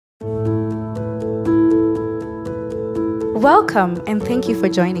Welcome and thank you for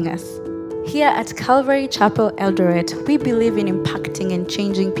joining us. Here at Calvary Chapel Eldoret, we believe in impacting and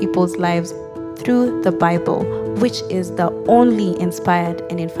changing people's lives through the Bible, which is the only inspired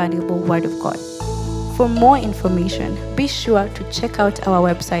and infallible Word of God. For more information, be sure to check out our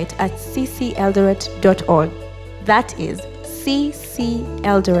website at cceldoret.org. That is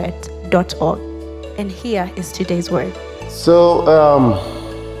cceldoret.org. And here is today's word. So,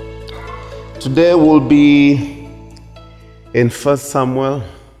 today we'll be in 1 Samuel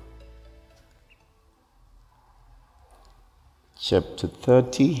chapter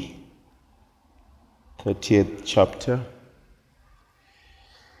 30, 30th chapter.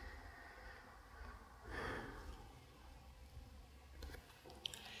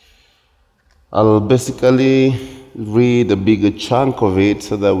 I'll basically read a bigger chunk of it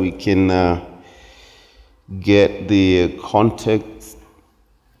so that we can get the context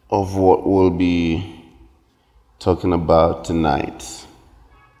of what we'll be talking about tonight.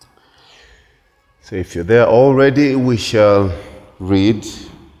 So if you're there already, we shall read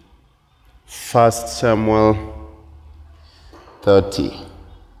 1 Samuel 30.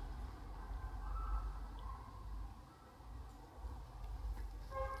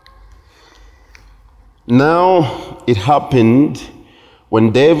 Now it happened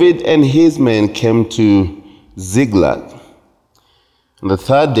when David and his men came to Ziklag on the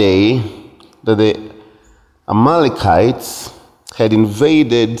third day that the Amalekites had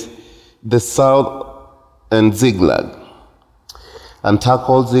invaded the south and Ziklag, and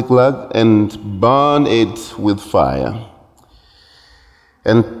tackled Ziklag and burned it with fire,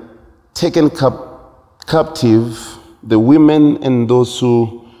 and taken captive the women and those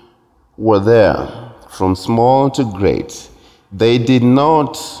who were there, from small to great. They did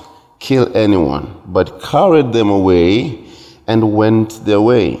not kill anyone, but carried them away and went their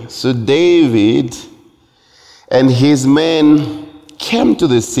way. So David and his men came to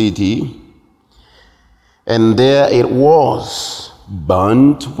the city, and there it was,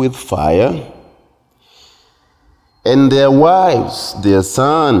 burnt with fire, and their wives, their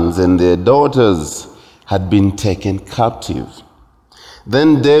sons, and their daughters had been taken captive.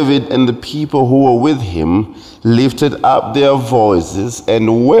 Then David and the people who were with him lifted up their voices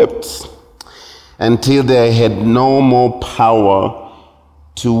and wept until they had no more power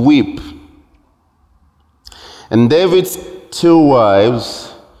to weep. And David's two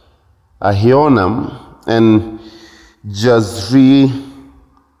wives, Ahinoam and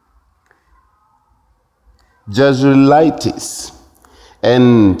Jezreelites,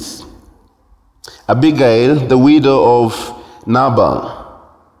 and Abigail, the widow of Nabal,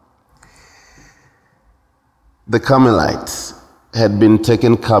 the Carmelites, had been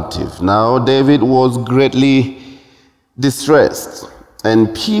taken captive. Now David was greatly distressed,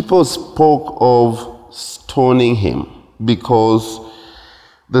 and people spoke of stoning him, because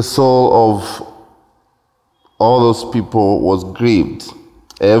the soul of all those people was grieved,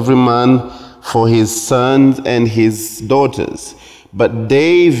 every man for his sons and his daughters. But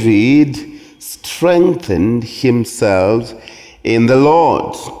David strengthened himself in the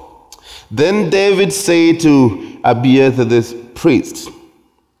Lord. Then David said to Abiathar the priest,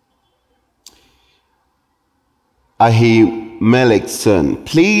 Ahimelech's son,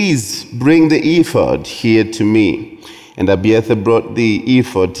 please bring the ephod here to me. And Abiathar brought the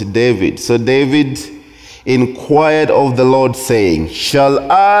ephod to David. So David inquired of the Lord, saying, shall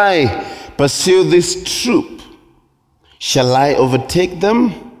I pursue this troop? Shall I overtake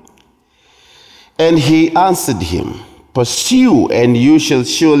them? And he answered him, pursue, and you shall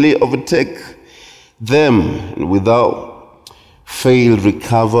surely overtake them, and without fail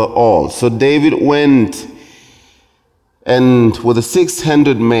recover all. So David went, and with the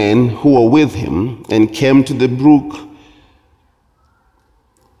 600 men who were with him, and came to the brook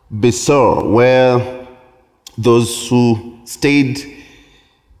Besor, where those who stayed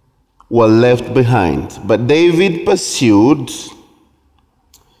were left behind. But David pursued,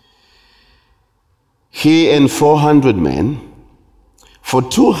 he and 400 men, for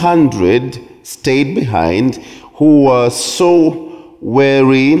 200 stayed behind, who were so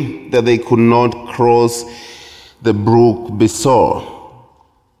weary that they could not cross the brook Besor.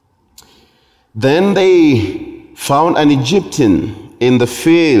 Then they found an Egyptian in the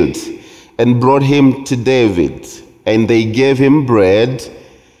field and brought him to David, and they gave him bread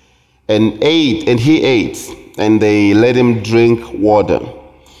and he ate, and they let him drink water.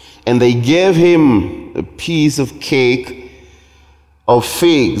 And they gave him a piece of cake of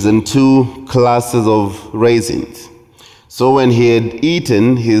figs and 2 clusters of raisins. So when he had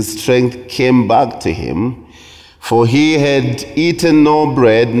eaten, his strength came back to him, for he had eaten no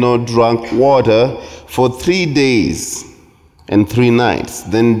bread nor drunk water for 3 days. and 3 nights.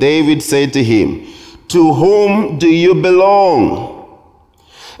 Then David said to him, "To whom do you belong?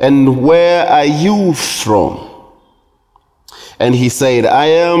 And where are you from?" And he said, "I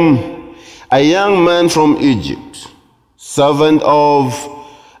am a young man from Egypt, servant of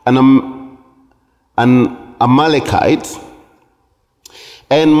an Amalekite,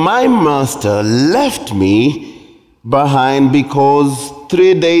 and my master left me behind because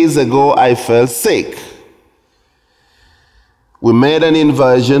 3 days ago I fell sick." We made an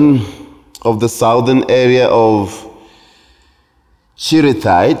invasion of the southern area of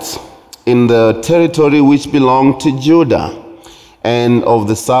Cherethites in the territory which belonged to Judah, and of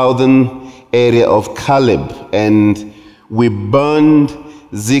the southern area of Caleb, and we burned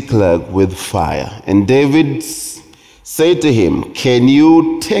Ziklag with fire. And David said to him, "Can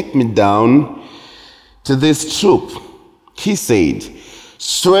you take me down to this troop?" He said,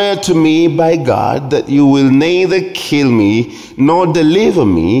 "Swear to me by God that you will neither kill me nor deliver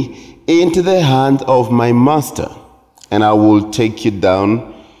me into the hand of my master, and I will take you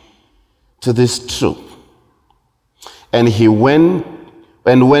down to this troop." And he went,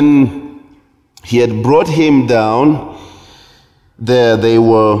 and when he had brought him down there, they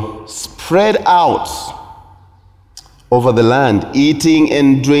were spread out over the land, eating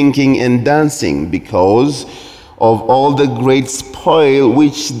and drinking and dancing, because of all the great spoil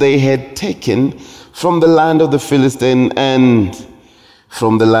which they had taken from the land of the Philistines and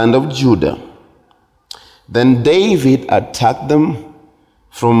from the land of Judah. Then David attacked them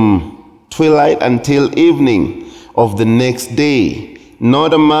from twilight until evening of the next day.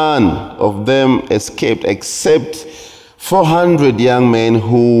 Not a man of them escaped except 400 young men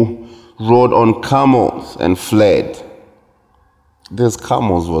who rode on camels and fled. These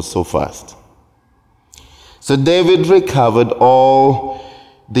camels were so fast. So David recovered all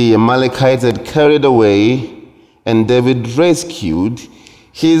the Amalekites had carried away, and David rescued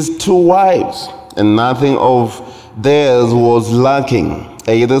his 2 wives, and nothing of theirs was lacking,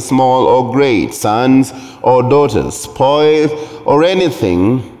 either small or great, sons or daughters, spoil or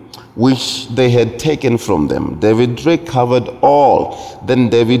anything which they had taken from them. David recovered all. Then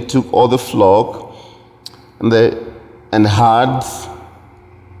David took all the flock and herds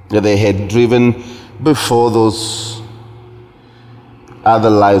that they had driven before those other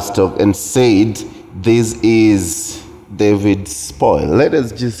livestock, and said, "This is David's spoil." Let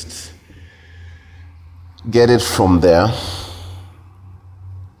us just get it from there.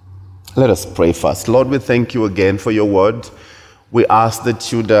 Let us pray first. Lord, we thank you again for your word. We ask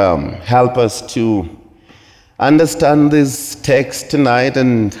that you'd help us to understand this text tonight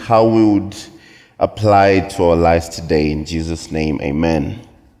and how we would apply it to our lives today. In Jesus' name, amen.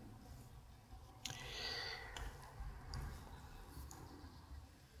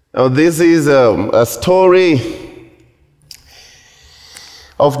 Now, this is a story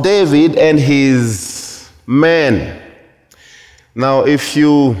of David and his men. Now, if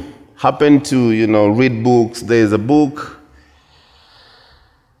you happen to, read books, there's a book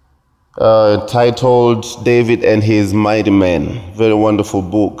titled David and His Mighty Men. Very wonderful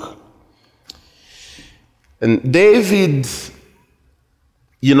book. And David,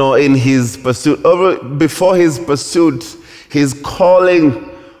 in his pursuit, before his pursuit, his calling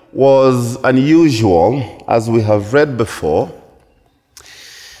was unusual, as we have read before,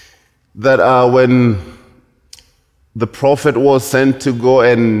 that when the prophet was sent to go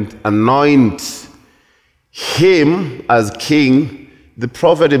and anoint him as king, the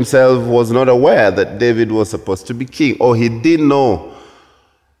prophet himself was not aware that David was supposed to be king, or he didn't know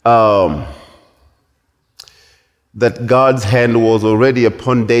that God's hand was already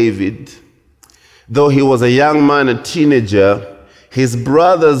upon David. Though he was a young man, a teenager, his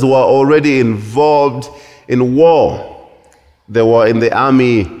brothers were already involved in war. They were in the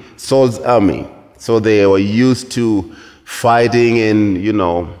army, Saul's army. So they were used to fighting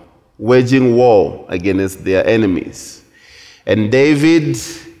and, waging war against their enemies. And David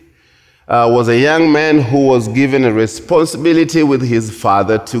was a young man who was given a responsibility with his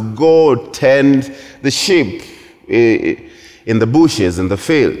father to go tend the sheep in the bushes, in the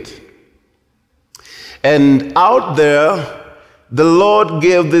field. And out there, the Lord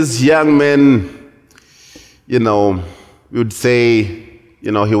gave this young man, we would say,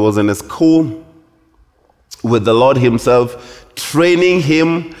 he was in a school with the Lord himself, training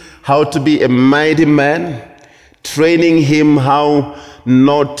him how to be a mighty man, training him how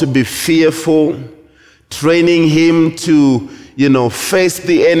not to be fearful, training him to, face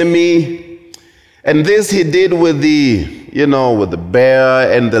the enemy. And this he did with the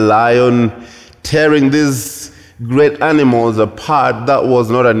bear and the lion, tearing these great animals apart. That was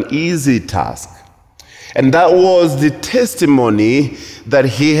not an easy task. And that was the testimony that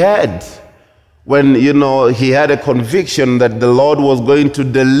he had when, he had a conviction that the Lord was going to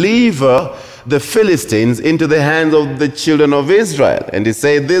deliver the Philistines into the hands of the children of Israel. And he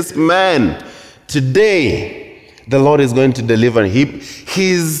said, this man, today, the Lord is going to deliver him.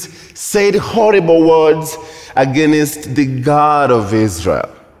 He's said horrible words against the God of Israel.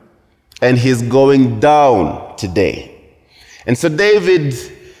 And he's going down today. And so David,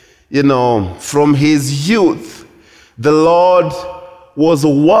 from his youth, the Lord was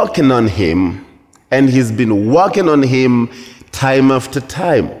working on him, and he's been working on him time after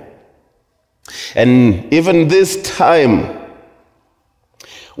time. And even this time,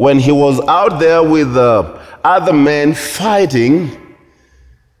 when he was out there with other men fighting,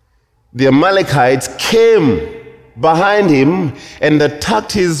 the Amalekites came behind him and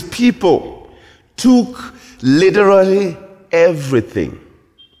attacked his people, took literally everything.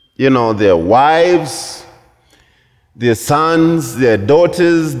 Their wives, their sons, their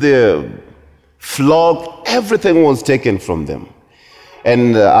daughters, their flock, everything was taken from them.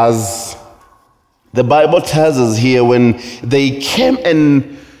 And as the Bible tells us here, when they came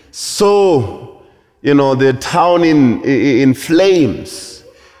and saw, their town in flames,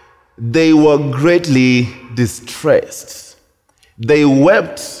 they were greatly distressed. They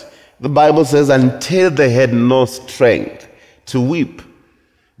wept, the Bible says, until they had no strength to weep.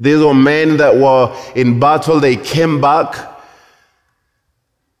 These were men that were in battle. They came back.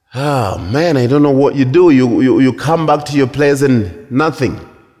 Oh, man, I don't know what you do. You come back to your place and nothing.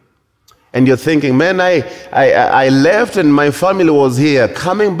 And you're thinking, man, I left and my family was here.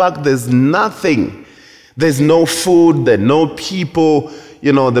 Coming back, there's nothing. There's no food, there's no people.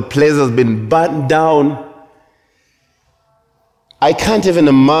 The place has been burnt down. I can't even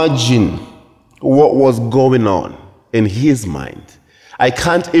imagine what was going on in his mind. I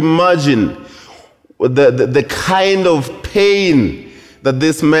can't imagine the kind of pain that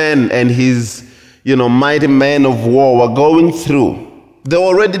this man and his, mighty men of war were going through. They were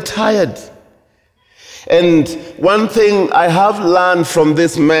already tired. And one thing I have learned from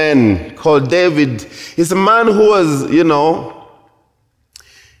this man called David is a man who was,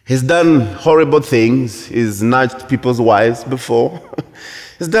 he's done horrible things. He's snatched people's wives before.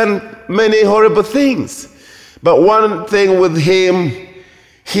 He's done many horrible things. But one thing with him,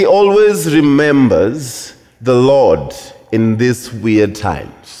 he always remembers the Lord in these weird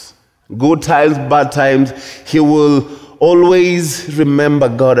times. Good times, bad times, he will always remember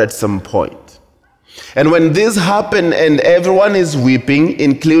God at some point. And when this happened and everyone is weeping,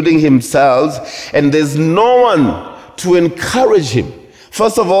 including himself, and there's no one to encourage him.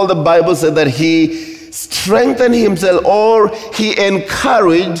 First of all, the Bible said that he strengthened himself, or he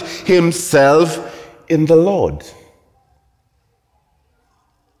encouraged himself in the Lord.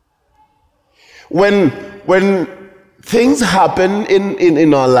 When things happen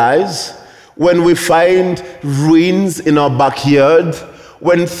in our lives, when we find ruins in our backyard,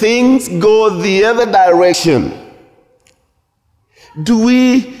 when things go the other direction, do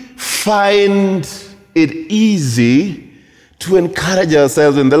we find it easy to encourage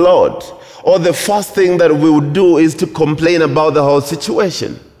ourselves in the Lord? Or the first thing that we would do is to complain about the whole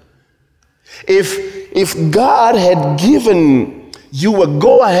situation? If God had given you a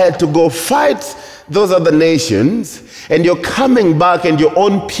go-ahead to go fight those other nations, and you're coming back and your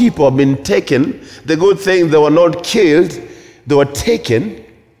own people have been taken, the good thing, they were not killed, they were taken,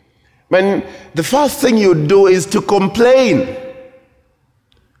 when the first thing you do is to complain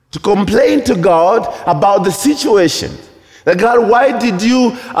to God about the situation. That God, why did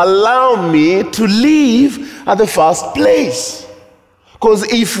you allow me to leave at the first place? Because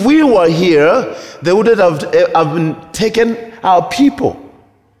if we were here, they would have taken our people.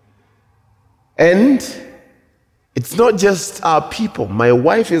 And it's not just our people. My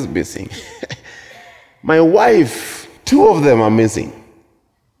wife is missing. My wife, 2 of them are missing.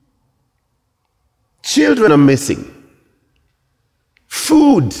 Children are missing.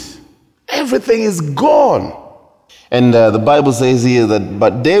 Food, everything is gone. And the Bible says here that,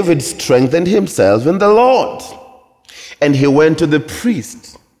 but David strengthened himself in the Lord. And he went to the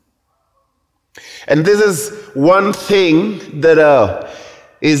priest. And this is one thing that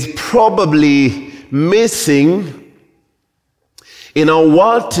is probably missing in our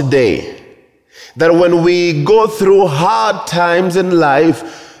world today. That when we go through hard times in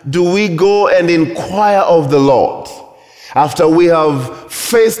life, do we go and inquire of the Lord? After we have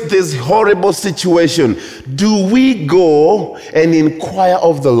faced this horrible situation, do we go and inquire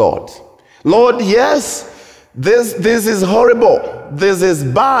of the Lord? Lord, yes, this is horrible. This is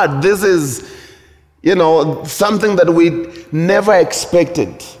bad. This is, something that we never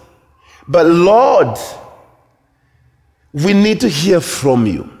expected. But Lord, we need to hear from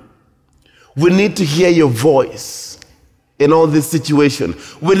you. We need to hear your voice in all this situation.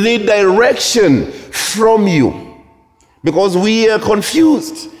 We need direction from you because we are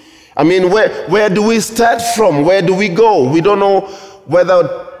confused. I mean, where do we start from? Where do we go? We don't know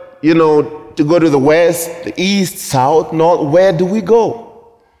whether, to go to the west, the east, south, north. Where do we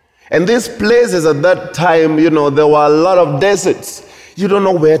go? And these places at that time, there were a lot of deserts. You don't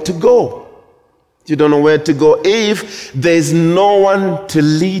know where to go. You don't know where to go if there's no one to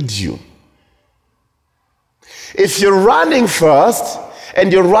lead you. If you're running first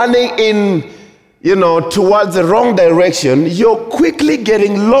and you're running in, towards the wrong direction, you're quickly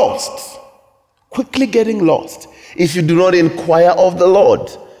getting lost. Quickly getting lost. If you do not inquire of the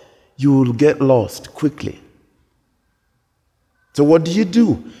Lord, you will get lost quickly. So what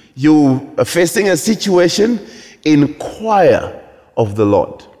do? You are facing a situation, inquire of the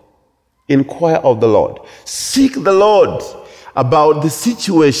Lord. Inquire of the Lord. Seek the Lord about the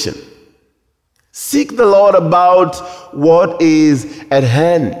situation. Seek the Lord about what is at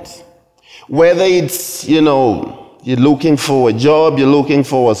hand. Whether it's, you're looking for a job, you're looking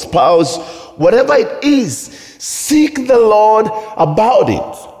for a spouse, whatever it is, seek the Lord about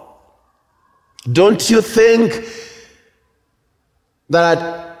it. Don't you think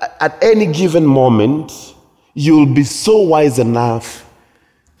that at any given moment, you'll be so wise enough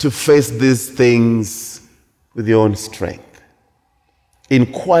to face these things with your own strength?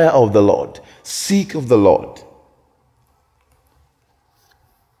 Inquire of the Lord. Seek of the Lord.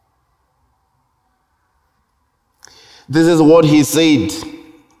 This is what he said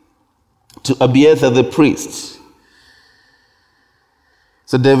to Abiathar the priest.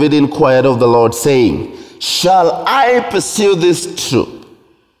 So David inquired of the Lord, saying, shall I pursue this troop?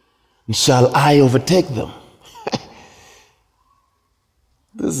 And shall I overtake them?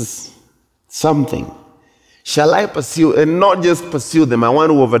 This is something. Shall I pursue, and not just pursue them, I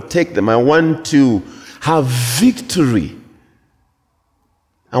want to overtake them. I want to have victory.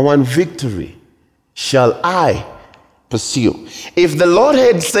 I want victory. Shall I pursue? If the Lord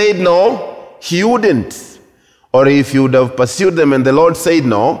had said no, he wouldn't. Or if he would have pursued them and the Lord said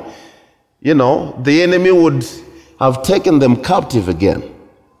no, the enemy would have taken them captive again.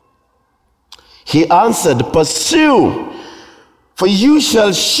 He answered, pursue, for you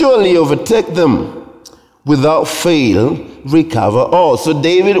shall surely overtake them. Without fail, recover all. So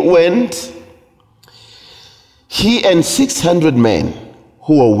David went, he and 600 men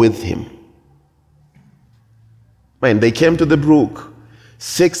who were with him. Man, they came to the brook,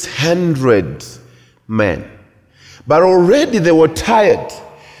 600 men. But already they were tired.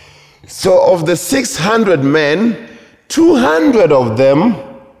 So of the 600 men, 200 of them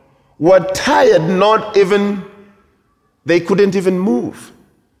were tired, they couldn't even move.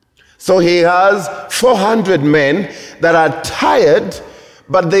 So he has 400 men that are tired,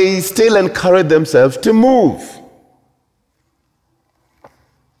 but they still encourage themselves to move.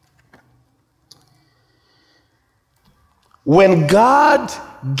 When God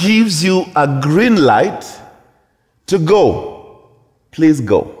gives you a green light to go, please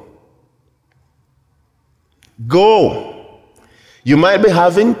go. Go. You might be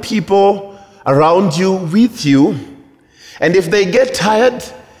having people around you with you, and if they get tired,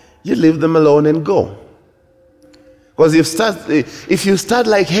 you leave them alone and go. Because if you start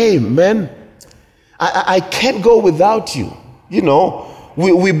like, hey, man, I can't go without you.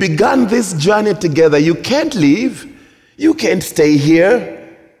 We began this journey together. You can't leave. You can't stay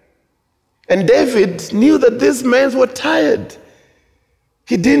here. And David knew that these men were tired.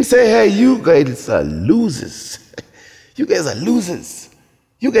 He didn't say, hey, you guys are losers. You guys are losers.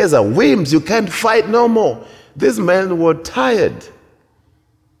 You guys are wimps. You can't fight no more. These men were tired.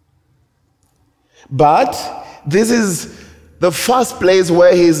 But this is the first place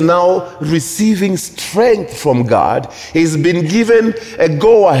where he's now receiving strength from God. He's been given a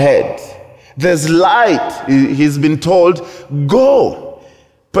go-ahead. There's light. He's been told, go,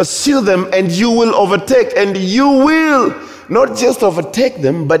 pursue them, and you will overtake. And you will not just overtake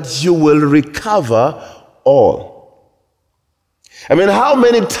them, but you will recover all. I mean, how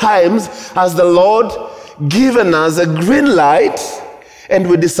many times has the Lord given us a green light and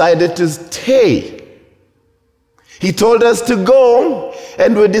we decided to stay? He told us to go,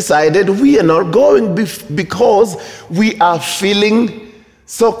 and we decided we are not going because we are feeling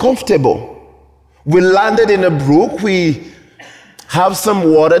so comfortable. We landed in a brook, we have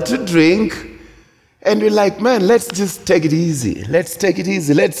some water to drink, and we're like, man, let's just take it easy. Let's take it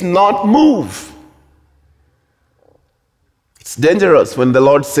easy. Let's not move. It's dangerous when the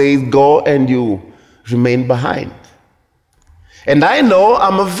Lord says go and you remain behind. And I know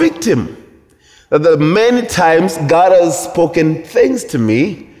I'm a victim That the many times God has spoken things to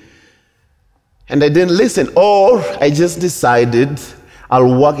me and I didn't listen, or I just decided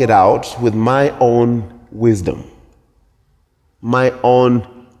I'll work it out with my own wisdom, my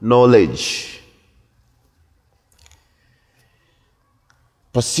own knowledge.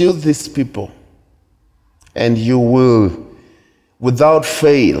 Pursue these people, and you will, without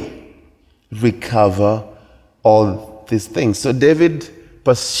fail, recover all these things. So David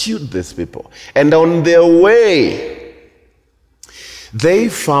pursued these people, and on their way, they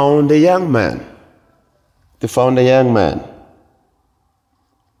found a young man. They found a young man.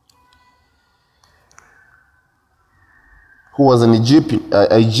 Who was an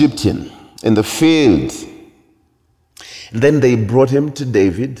Egyptian in the field. Then they brought him to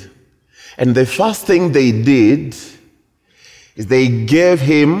David, and the first thing they did is they gave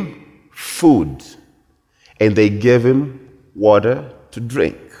him food, and they gave him water to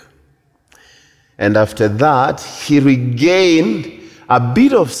drink. And after that, he regained a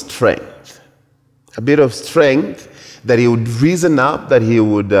bit of strength that he would reason up, that he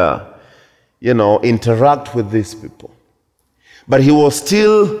would, interact with these people. But he was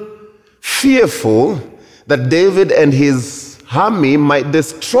still fearful that David and his army might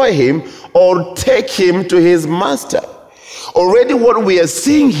destroy him or take him to his master. Already what we are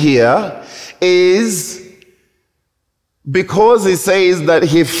seeing here is, because he says that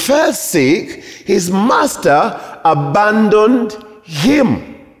he fell sick, his master abandoned him.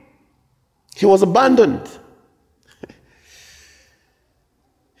 He was abandoned.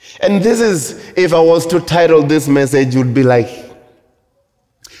 And this is, if I was to title this message, it would be like,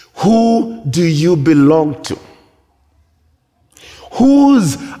 who do you belong to?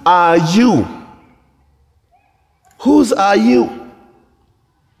 Whose are you? Whose are you?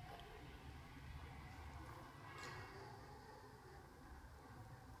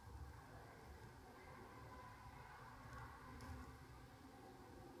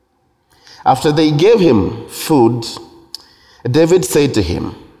 After they gave him food, David said to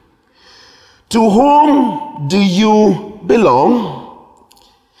him, "To whom do you belong?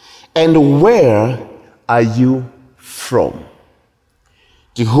 And where are you from?"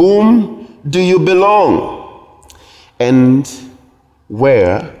 To whom do you belong? And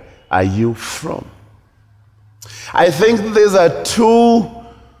where are you from? I think these are two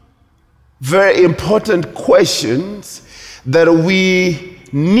very important questions that we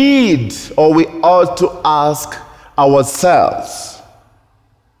need, or we ought to ask ourselves.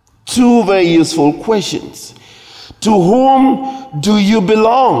 Two very useful questions. To whom do you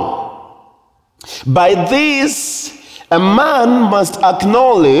belong? By this, a man must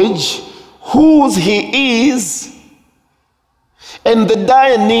acknowledge whose he is and the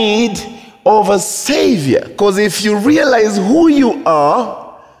dire need of a savior. Because if you realize who you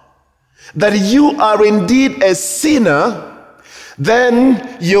are, that you are indeed a sinner,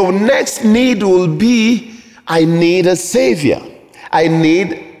 then your next need will be, I need a savior. I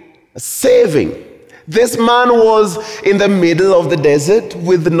need a saving. This man was in the middle of the desert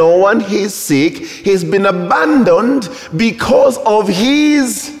with no one. He's sick. He's been abandoned because of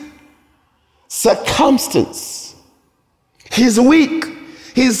his circumstance. He's weak.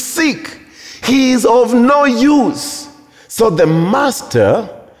 He's sick. He is of no use. So the master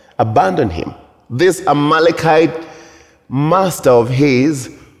abandoned him. This Amalekite master of his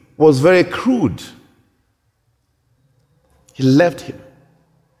was very crude. He left him.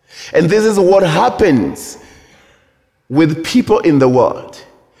 And this is what happens with people in the world.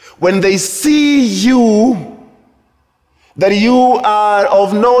 When they see you, that you are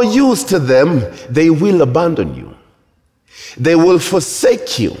of no use to them, they will abandon you. They will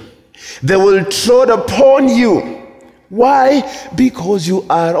forsake you. They will tread upon you. Why? Because you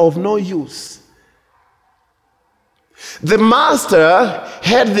are of no use. The master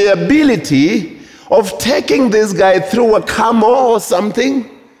had the ability of taking this guy through a camel or something,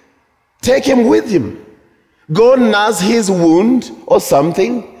 take him with him, go nurse his wound or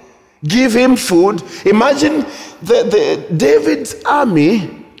something, give him food. Imagine David's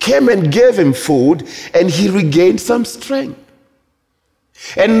army came and gave him food, and he regained some strength.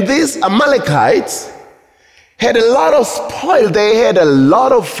 And these Amalekites had a lot of spoil. They had a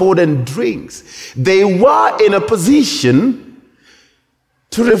lot of food and drinks. They were in a position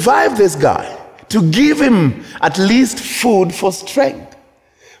to revive this guy, to give him at least food for strength.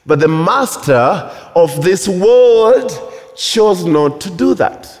 But the master of this world chose not to do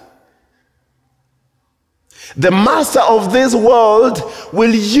that. The master of this world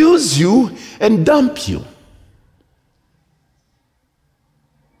will use you and dump you.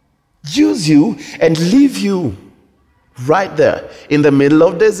 Use you and leave you right there in the middle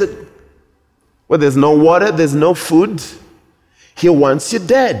of desert where there's no water, there's no food. He wants you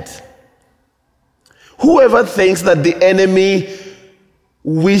dead. Whoever thinks that the enemy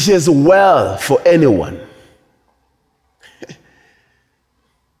wishes well for anyone,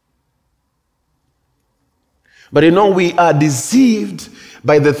 but we are deceived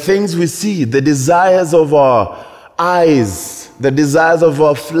by the things we see, the desires of our eyes, the desires of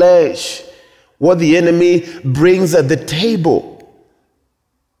our flesh, what the enemy brings at the table.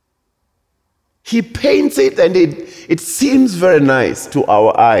 He paints it and it seems very nice to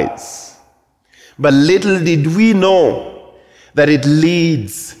our eyes. But little did we know that it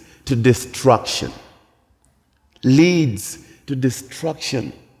leads to destruction. Leads to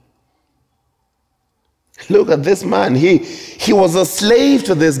destruction. Look at this man. He was a slave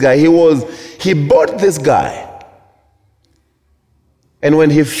to this guy. He bought this guy. And when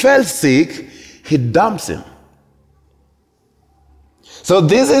he fell sick, he dumps him. So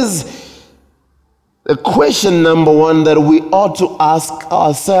this is the question number one that we ought to ask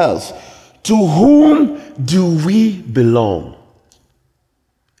ourselves. To whom do we belong?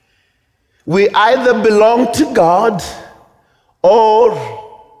 We either belong to God or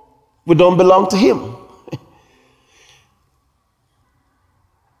we don't belong to Him.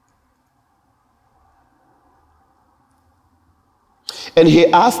 And he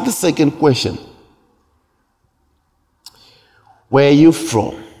asked the second question. Where are you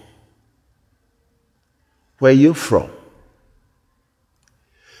from? Where are you from?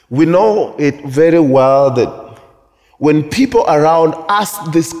 We know it very well that when people around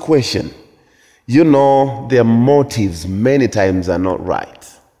ask this question, their motives many times are not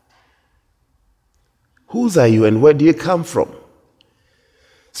right. Whose are you and where do you come from?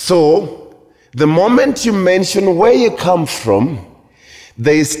 So, the moment you mention where you come from,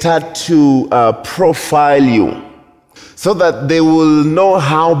 they start to profile you so that they will know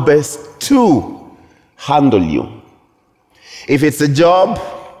how best to handle you. If it's a job,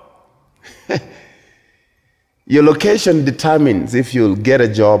 your location determines if you'll get a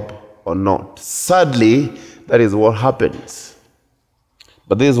job or not. Sadly, that is what happens.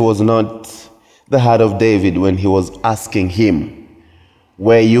 But this was not the heart of David when he was asking him,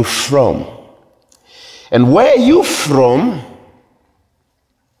 where are you from? And where are you from?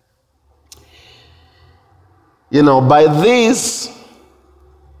 By this,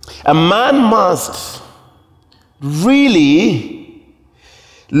 a man must really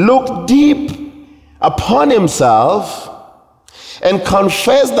look deep upon himself and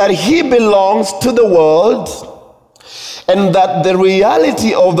confess that he belongs to the world, and that the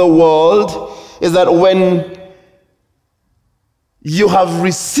reality of the world is that when you have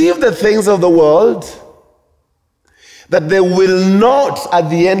received the things of the world, that they will not, at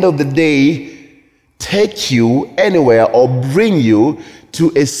the end of the day, take you anywhere or bring you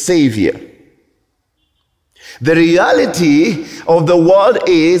to a Savior. The reality of the world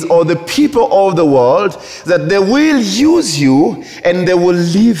is, or the people of the world, that they will use you and they will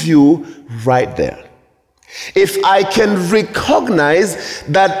leave you right there. If I can recognize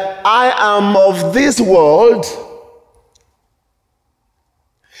that I am of this world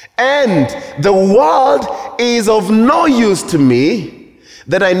and the world is of no use to me,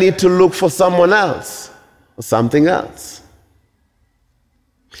 then I need to look for someone else or something else.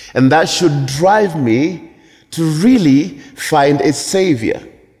 And that should drive me to really find a Savior.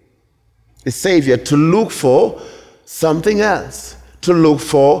 A Savior, to look for something else, to look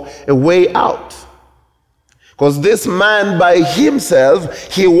for a way out. Because this man by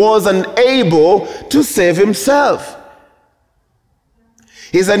himself, he wasn't able to save himself.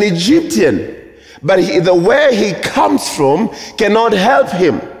 He's an Egyptian. But where he comes from cannot help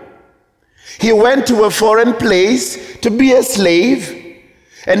him. He went to a foreign place to be a slave,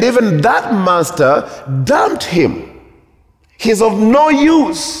 and even that master dumped him. He's of no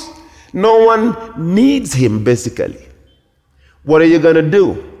use. No one needs him, basically. What are you going to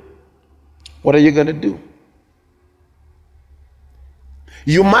do? What are you going to do?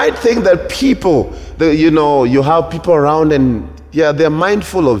 You might think that people, you have people around and they're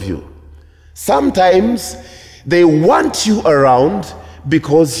mindful of you. Sometimes they want you around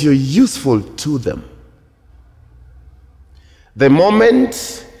because you're useful to them. The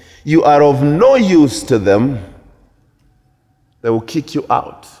moment you are of no use to them, they will kick you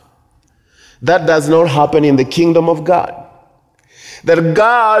out. That does not happen in the kingdom of God. That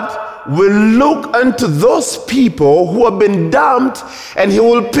God will look unto those people who have been dumped and He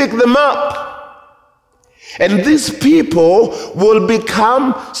will pick them up. And these people will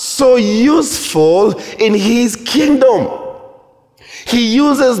become so useful in His kingdom. He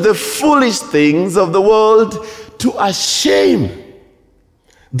uses the foolish things of the world to shame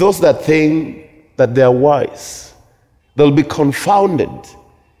those that think that they are wise. They'll be confounded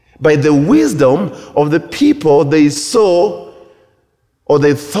by the wisdom of the people they saw or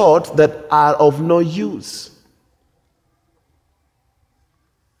they thought that are of no use.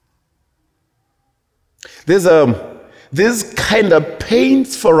 This kind of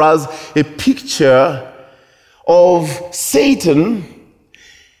paints for us a picture of Satan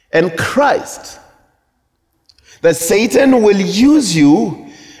and Christ. That Satan will use you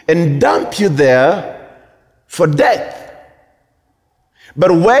and dump you there for death.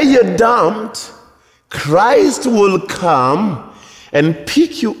 But where you're dumped, Christ will come and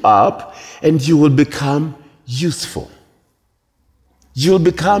pick you up and you will become useful. You'll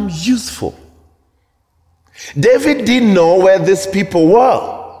become useful. David didn't know where these people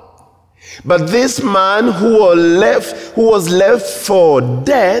were. But this man who was left for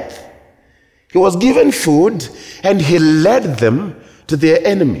death, he was given food and he led them to their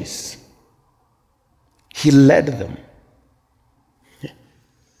enemies. He led them.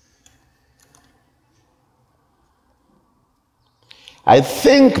 I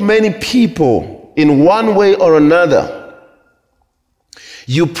think many people, in one way or another,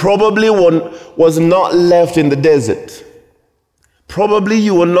 you probably was not left in the desert. Probably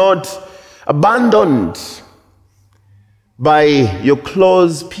you were not abandoned by your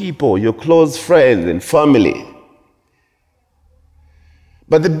close people, your close friends and family.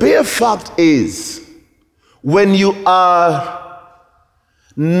 But the bare fact is, when you are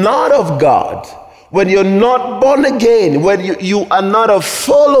not of God, when you're not born again, when you are not a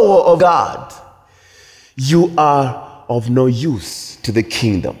follower of God, you are of no use to the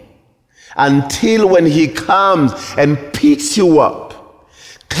kingdom. Until when he comes and picks you up,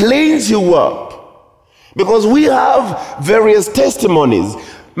 cleans you up. Because we have various testimonies.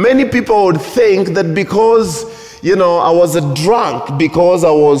 Many people would think that because, I was a drunk, because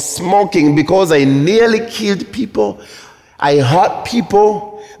I was smoking, because I nearly killed people, I hurt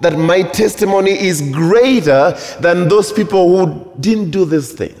people, that my testimony is greater than those people who didn't do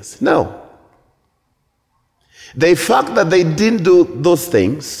these things. No. The fact that they didn't do those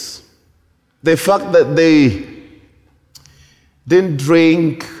things, the fact that they didn't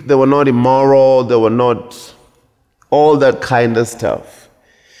drink, they were not immoral, they were not all that kind of stuff,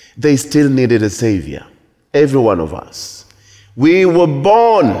 they still needed a savior. Every one of us. We were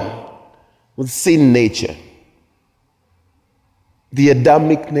born with sin nature, the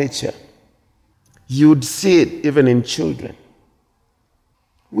Adamic nature. You'd see it even in children.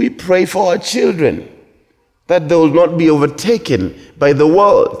 We pray for our children that they will not be overtaken by the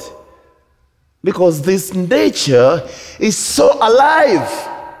world, because this nature is so alive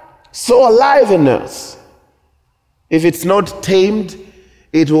in us. If it's not tamed,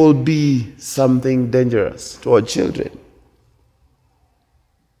 it will be something dangerous to our children.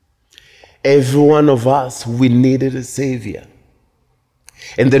 Every one of us, we needed a savior.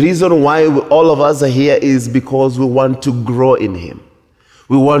 And the reason why all of us are here is because we want to grow in him.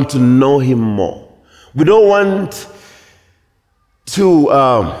 We want to know him more. We don't want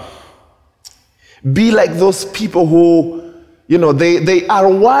to be like those people who, they are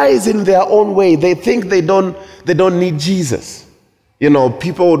wise in their own way. They think they don't need Jesus.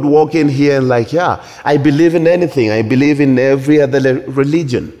 People would walk in here and I believe in anything. I believe in every other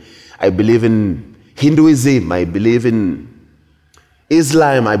religion. I believe in Hinduism. I believe in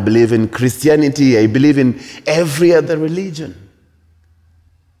Islam. I believe in Christianity. I believe in every other religion.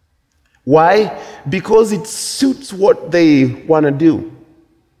 Why? Because it suits what they want to do.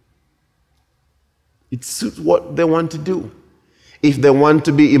 It suits what they want to do. If they want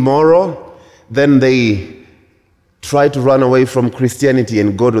to be immoral, then they try to run away from Christianity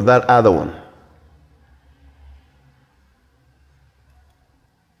and go to that other one.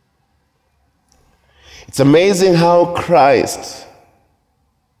 It's amazing how Christ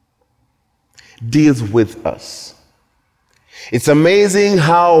deals with us. It's amazing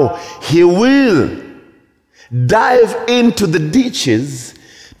how he will dive into the ditches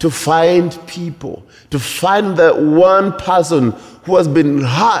to find people, to find that one person who has been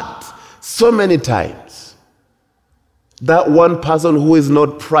hurt so many times. That one person who is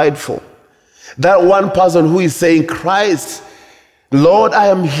not prideful. That one person who is saying, Christ, Lord, I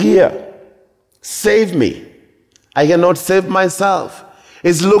am here. Save me. I cannot save myself.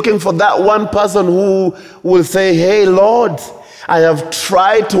 Is looking for that one person who will say, hey, Lord, I have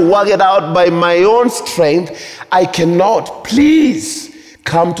tried to work it out by my own strength. I cannot. Please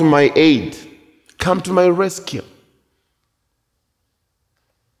come to my aid. Come to my rescue.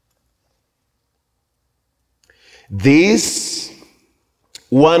 This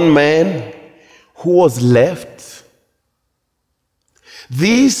one man who was left,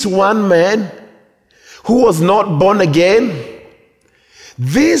 this one man who was not born again,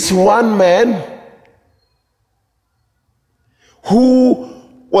 this one man who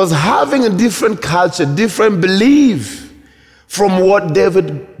was having a different culture, different belief from what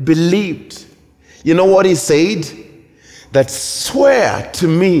David believed. You know what he said? That swear to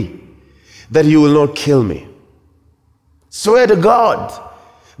me that you will not kill me. Swear to God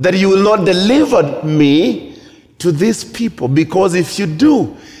that you will not deliver me to these people, because if you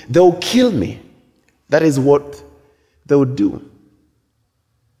do, they'll kill me. That is what they would do.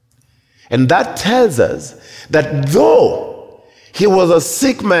 And that tells us that though he was a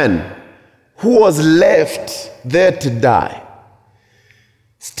sick man who was left there to die,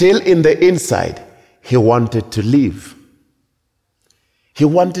 still in the inside, he wanted to live. He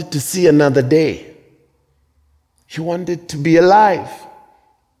wanted to see another day. He wanted to be alive.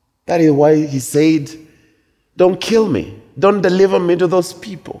 That is why he said, don't kill me. Don't deliver me to those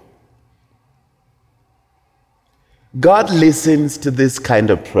people. God listens to this kind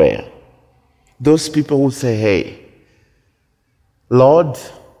of prayer. Those people who say, hey, Lord,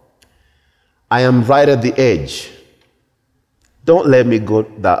 I am right at the edge. Don't let me go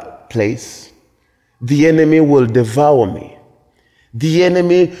that place. The enemy will devour me. The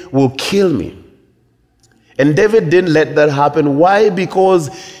enemy will kill me. And David didn't let that happen. Why? Because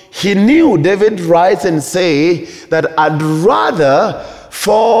he knew, David writes and say that I'd rather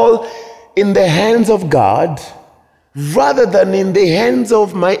fall in the hands of God rather than in the hands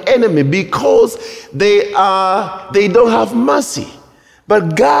of my enemy, because they don't have mercy.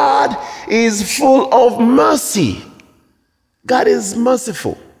 But God is full of mercy. God is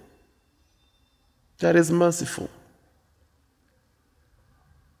merciful. God is merciful.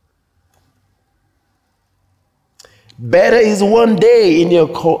 Better is one day in your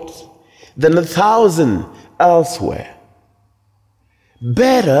court than 1,000 elsewhere.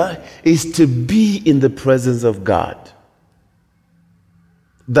 Better is to be in the presence of God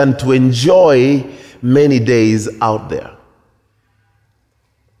than to enjoy many days out there.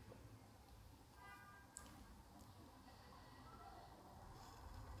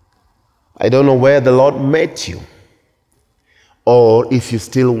 I don't know where the Lord met you, or if you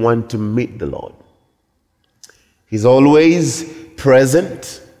still want to meet the Lord. He's always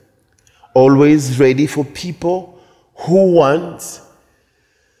present, always ready for people who want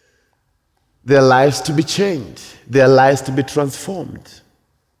their lives to be changed, their lives to be transformed.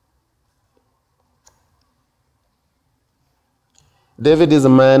 David is a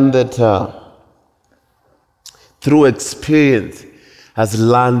man that through experience has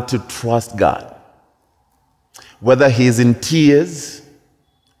learned to trust God. Whether he's in tears,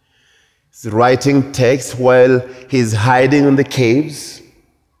 he's writing text while he's hiding in the caves,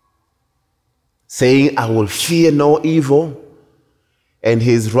 saying, I will fear no evil, and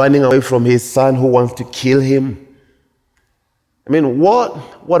he's running away from his son who wants to kill him. I mean,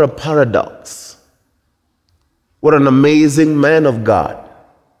 what a paradox. What an amazing man of God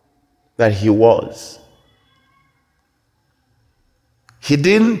that he was. He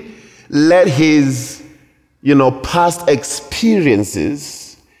didn't let his, past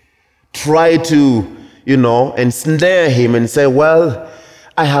experiences try to, ensnare him and say, well,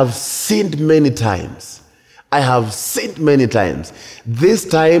 I have sinned many times. I have sinned many times. This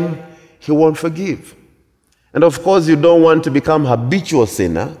time, he won't forgive. And of course, you don't want to become a habitual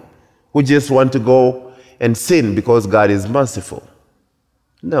sinner who just want to go and sin because God is merciful.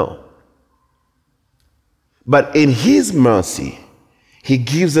 No. But in his mercy, he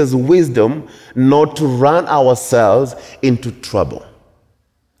gives us wisdom not to run ourselves into trouble.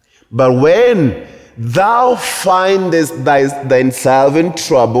 But when thou findest thyself in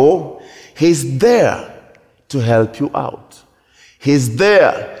trouble, he's there to help you out. He's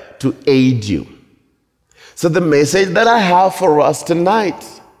there to aid you. So the message that I have for us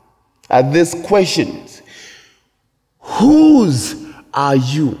tonight are these questions. Whose are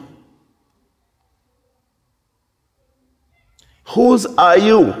you? Whose are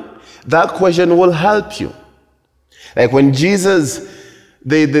you? That question will help you. Like when Jesus,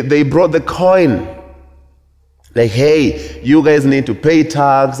 they brought the coin. Like, hey, you guys need to pay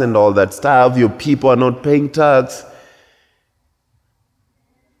tax and all that stuff. Your people are not paying tax.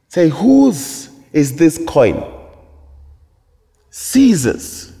 Say, whose is this coin?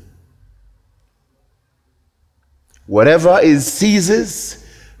 Caesar's. Whatever is Caesar's,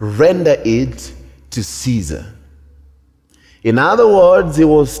 render it to Caesar. In other words, he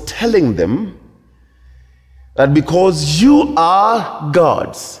was telling them that because you are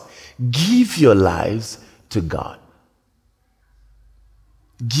God's, give your lives to God.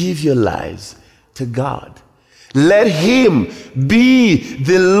 Give your lives to God. Let him be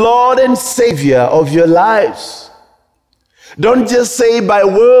the Lord and Savior of your lives. Don't just say by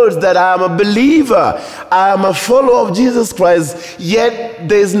words that I am a believer, I am a follower of Jesus Christ, yet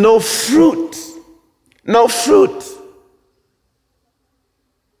there's no fruit. No fruit.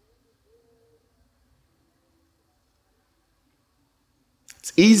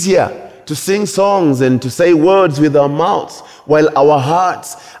 It's easier to sing songs and to say words with our mouths while our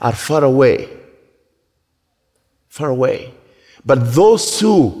hearts are far away. Far away. But those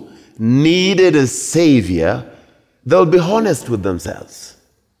who needed a Savior, they'll be honest with themselves.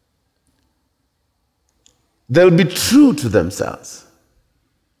 They'll be true to themselves.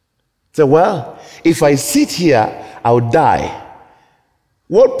 Say, well, if I sit here, I'll die.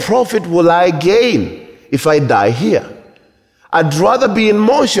 What profit will I gain if I die here? I'd rather be in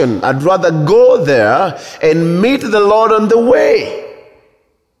motion. I'd rather go there and meet the Lord on the way.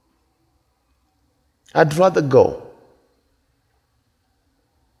 I'd rather go.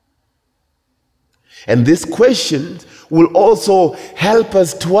 And these questions will also help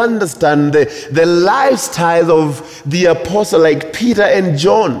us to understand the lifestyle of the apostle like Peter and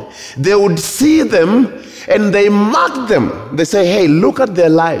John. They would see them and they mark them. They say, hey, look at their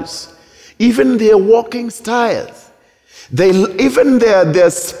lives. Even their walking styles. Even their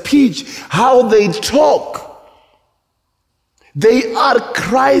speech, how they talk. They are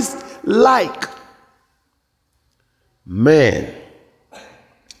Christ-like. Man,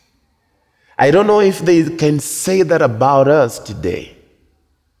 I don't know if they can say that about us today.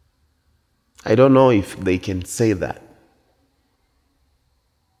 I don't know if they can say that.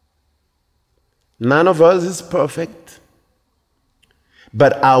 None of us is perfect.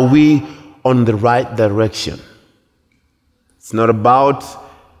 But are we on the right direction? It's not about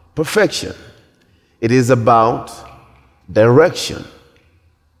perfection. It is about direction.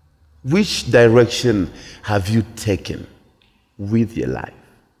 Which direction have you taken with your life?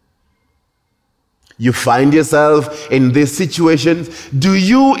 You find yourself in these situations. Do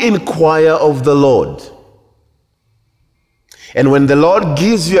you inquire of the Lord? And when the Lord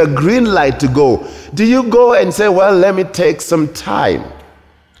gives you a green light to go, do you go and say, well, let me take some time.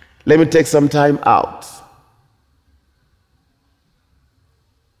 Let me take some time out.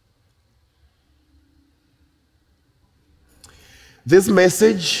 This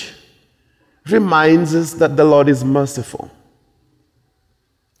message reminds us that the Lord is merciful.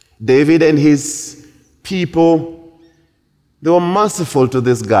 David and his people, they were merciful to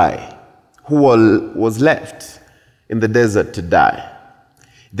this guy who was left in the desert to die.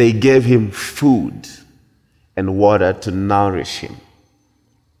 They gave him food and water to nourish him.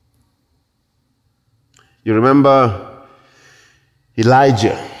 You remember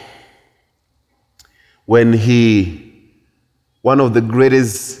Elijah, when one of the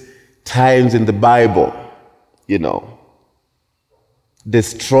greatest times in the Bible,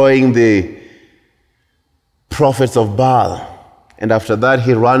 destroying the prophets of Baal. And after that,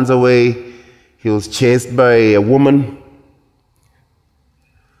 he runs away. He was chased by a woman.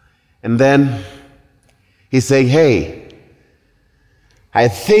 And then he's saying, hey, I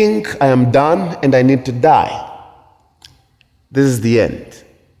think I am done and I need to die. This is the end.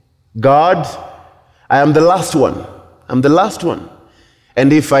 God, I am the last one. I'm the last one.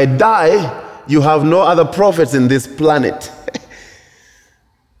 And if I die, you have no other prophets in this planet.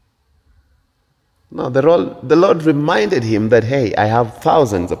 No, the Lord reminded him that, hey, I have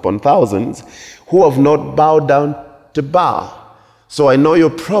thousands upon thousands who have not bowed down to Baal. So I know your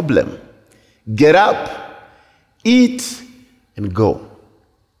problem. Get up, eat, and go.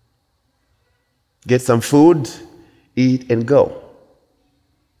 Get some food, eat, and go.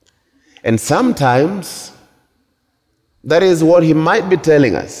 And sometimes that is what he might be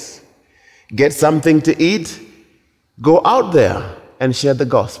telling us. Get something to eat, go out there and share the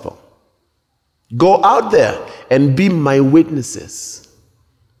gospel. Go out there and be my witnesses.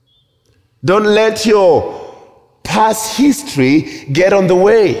 Don't let your past history get on the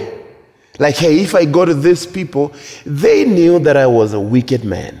way. Like, hey, if I go to these people, they knew that I was a wicked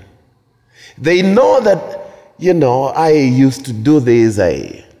man. They know that, I used to do this,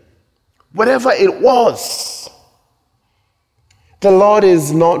 whatever it was. The Lord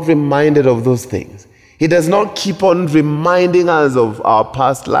is not reminded of those things. He does not keep on reminding us of our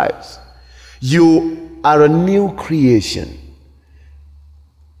past lives. You are a new creation.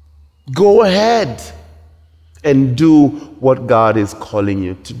 Go ahead and do what God is calling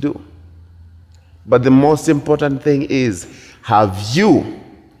you to do. But the most important thing is, have you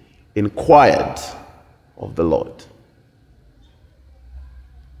inquired of the Lord?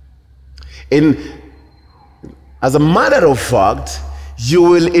 As a matter of fact, you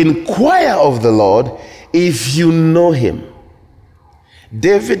will inquire of the Lord if you know him.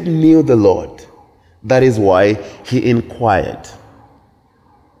 David knew the Lord. That is why he inquired.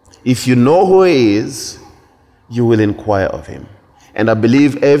 If you know who he is, you will inquire of him. And I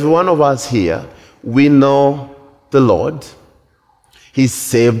believe every one of us here, we know the Lord. He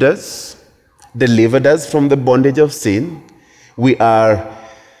saved us, delivered us from the bondage of sin. We are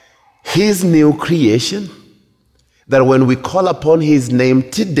his new creation, that when we call upon his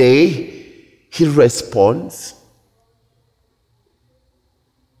name today, he responds.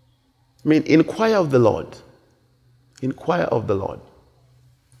 I mean, inquire of the Lord. Inquire of the Lord.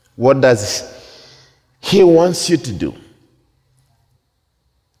 What does he wants you to do?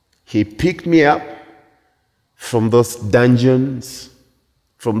 He picked me up from those dungeons,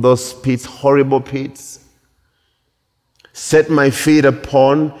 from those pits, horrible pits, set my feet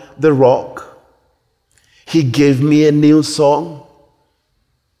upon the rock. He gave me a new song.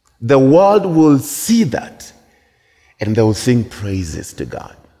 The world will see that and they will sing praises to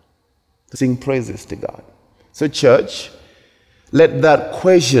God. Sing praises to God. So, church, let that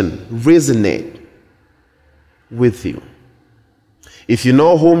question resonate with you. If you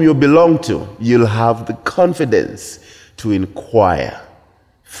know whom you belong to, you'll have the confidence to inquire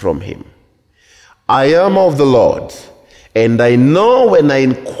from him. I am of the Lord, and I know when I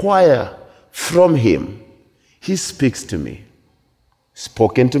inquire from him, he speaks to me.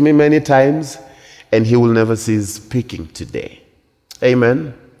 Spoken to me many times, and he will never cease speaking today.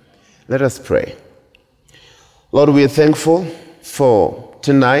 Amen. Let us pray. Lord, we are thankful for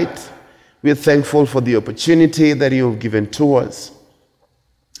tonight. We are thankful for the opportunity that you have given to us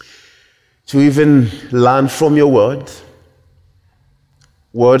to even learn from your word,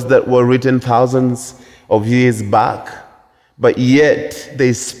 words that were written thousands of years back, but yet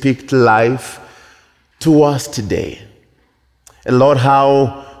they speak life to us today. And Lord,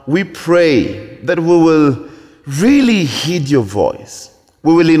 how we pray that we will really heed your voice.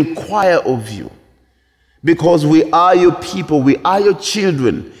 We will inquire of you, because we are your people, we are your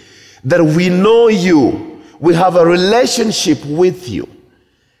children, that we know you, we have a relationship with you.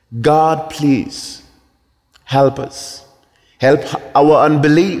 God, please help us. Help our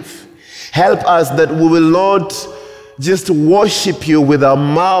unbelief. Help us that we will not just worship you with our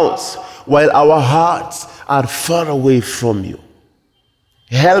mouths while our hearts are far away from you.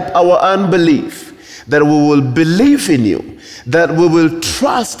 Help our unbelief, that we will believe in you, that we will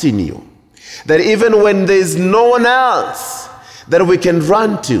trust in you, that even when there's no one else that we can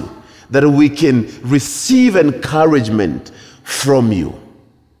run to, that we can receive encouragement from you.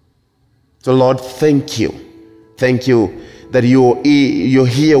 So Lord, thank you. Thank you that you're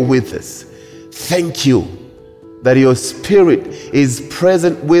here with us. Thank you that your Spirit is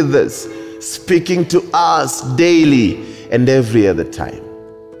present with us, speaking to us daily and every other time.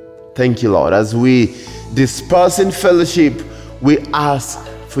 Thank you, Lord. As we disperse in fellowship, we ask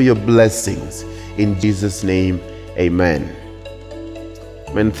for your blessings. In Jesus' name, amen.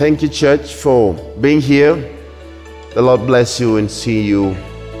 Amen. Thank you, church, for being here. The Lord bless you and see you.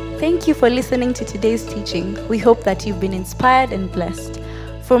 Thank you for listening to today's teaching. We hope that you've been inspired and blessed.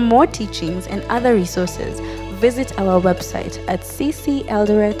 For more teachings and other resources, visit our website at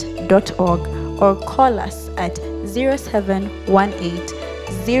cceldoret.org or call us at 0718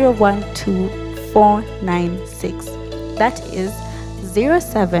 012 496. That is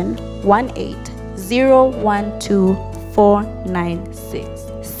 0718 012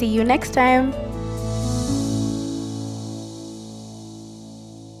 496. See you next time.